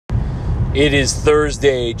It is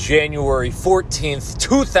Thursday, January 14th,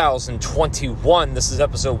 2021. This is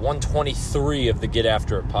episode 123 of the Get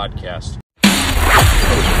After It podcast.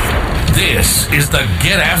 This is the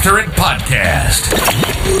Get After It podcast,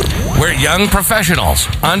 where young professionals,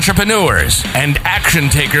 entrepreneurs, and action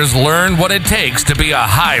takers learn what it takes to be a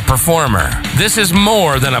high performer. This is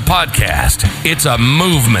more than a podcast. It's a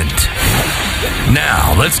movement.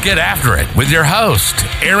 Now, let's get after it with your host,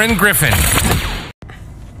 Aaron Griffin.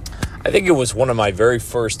 I think it was one of my very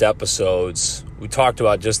first episodes. We talked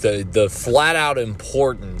about just the flat-out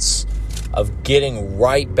importance of getting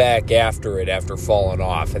right back after it after falling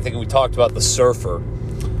off. I think we talked about the surfer.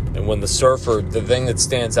 And when the surfer, the thing that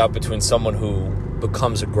stands out between someone who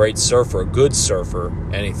becomes a great surfer, a good surfer,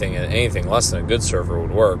 anything less than a good surfer would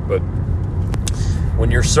work. But when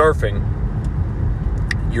you're surfing,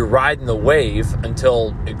 you're riding the wave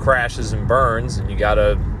until it crashes and burns, and you got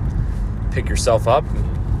to pick yourself up and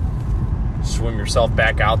swim yourself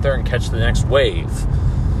back out there and catch the next wave.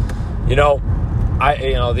 The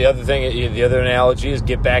other analogy is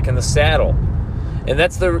get back in the saddle. And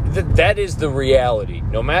that is the reality.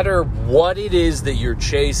 No matter what it is that you're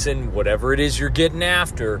chasing, whatever it is you're getting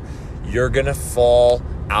after, you're going to fall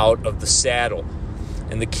out of the saddle.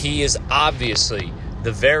 And the key is obviously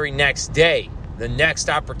the very next day, the next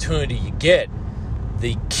opportunity you get.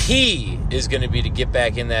 The key is going to be to get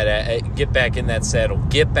back in that saddle,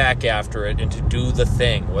 get back after it, and to do the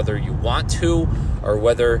thing, whether you want to or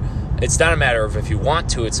whether it's not a matter of if you want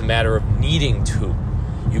to, it's a matter of needing to.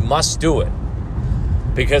 You must do it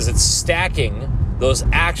because it's stacking those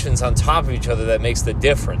actions on top of each other that makes the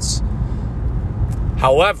difference.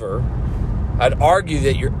 However, I'd argue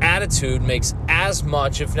that your attitude makes as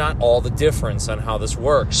much, if not all, the difference on how this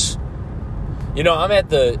works. I'm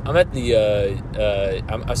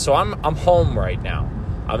home right now.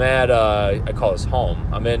 I call this home.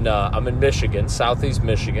 I'm in Michigan, Southeast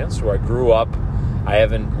Michigan, so where I grew up. I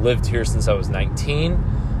haven't lived here since I was 19.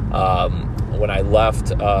 When I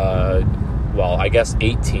left, I guess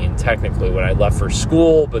 18 technically when I left for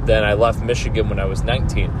school, but then I left Michigan when I was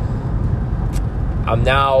 19. I'm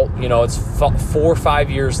now, it's 4 or 5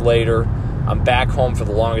 years later. I'm back home for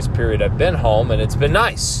the longest period I've been home, and it's been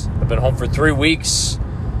nice. I've been home for 3 weeks.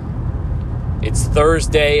 It's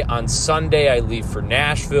Thursday. On Sunday, I leave for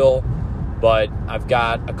Nashville, but I've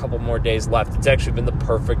got a couple more days left. It's actually been the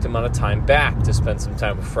perfect amount of time back to spend some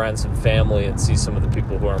time with friends and family and see some of the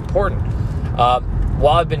people who are important.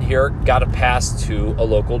 While I've been here, got a pass to a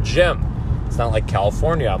local gym. It's not like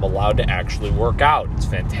California. I'm allowed to actually work out. It's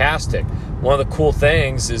fantastic. One of the cool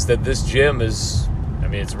things is that this gym is...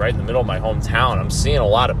 it's right in the middle of my hometown. I'm seeing a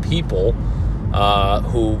lot of people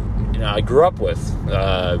who I grew up with,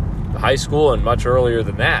 high school and much earlier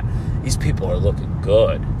than that. These people are looking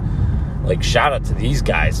good. Like, shout out to these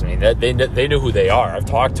guys. They know who they are. I've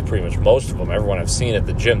talked to pretty much most of them, everyone I've seen at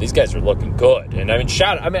the gym. These guys are looking good. And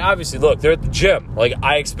obviously, look, they're at the gym. Like,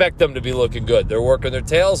 I expect them to be looking good. They're working their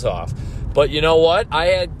tails off. But you know what? I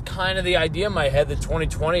had kind of the idea in my head that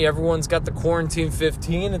 2020, everyone's got the quarantine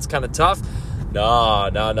 15. It's kind of tough.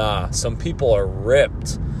 Nah. Some people are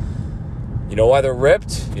ripped. You know why they're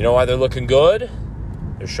ripped? You know why they're looking good?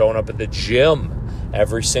 They're showing up at the gym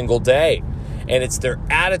every single day. And it's their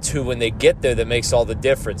attitude when they get there that makes all the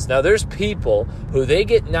difference. Now, there's people who they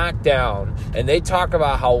get knocked down and they talk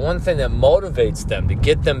about how one thing that motivates them to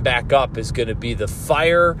get them back up is going to be the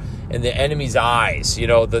fire in the enemy's eyes.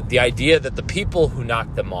 The idea that the people who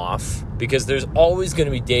knock them off, because there's always going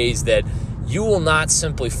to be days that you will not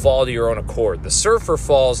simply fall to your own accord. The surfer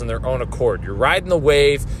falls in their own accord. You're riding the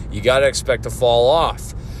wave. You got to expect to fall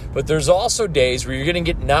off. But there's also days where you're going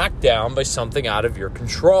to get knocked down by something out of your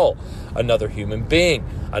control. Another human being,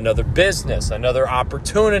 another business, another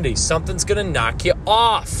opportunity. Something's going to knock you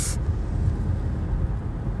off.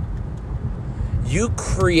 You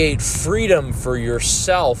create freedom for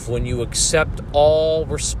yourself when you accept all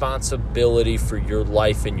responsibility for your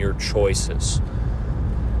life and your choices.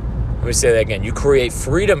 Let me say that again. You create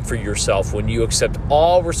freedom for yourself when you accept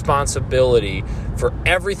all responsibility for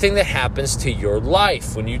everything that happens to your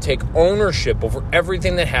life. When you take ownership over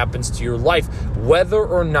everything that happens to your life, whether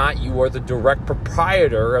or not you are the direct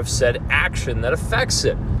proprietor of said action that affects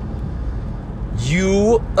it.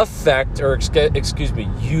 You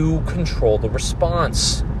you control the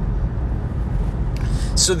response.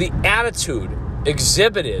 So the attitude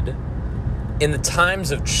exhibited in the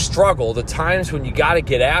times of struggle, the times when you got to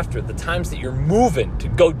get after it, the times that you're moving to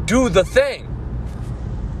go do the thing,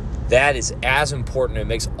 that is as important. It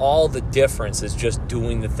makes all the difference as just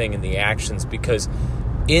doing the thing and the actions, because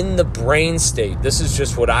in the brain state, this is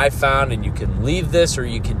just what I found, and you can leave this or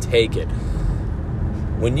you can take it.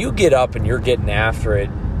 when you get up and you're getting after it,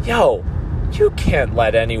 you can't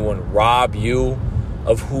let anyone rob you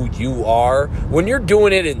of who you are. When you're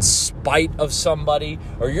doing it in spite of somebody,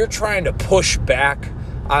 or you're trying to push back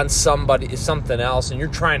on something else, and you're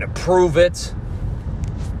trying to prove it,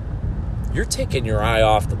 you're taking your eye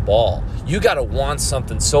off the ball. You got to want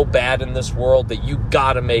something so bad in this world that you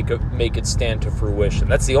got to make it stand to fruition.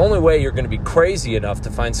 That's the only way you're going to be crazy enough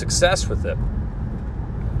to find success with it.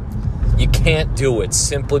 You can't do it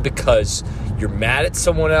simply because you're mad at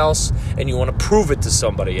someone else and you want to prove it to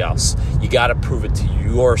somebody else. You got to prove it to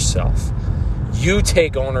yourself. You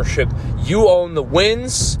take ownership. You own the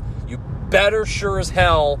wins. You better sure as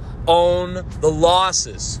hell own the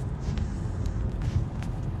losses.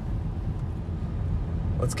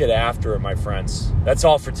 Let's get after it, my friends. That's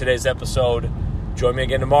all for today's episode. Join me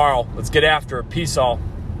again tomorrow. Let's get after it. Peace all.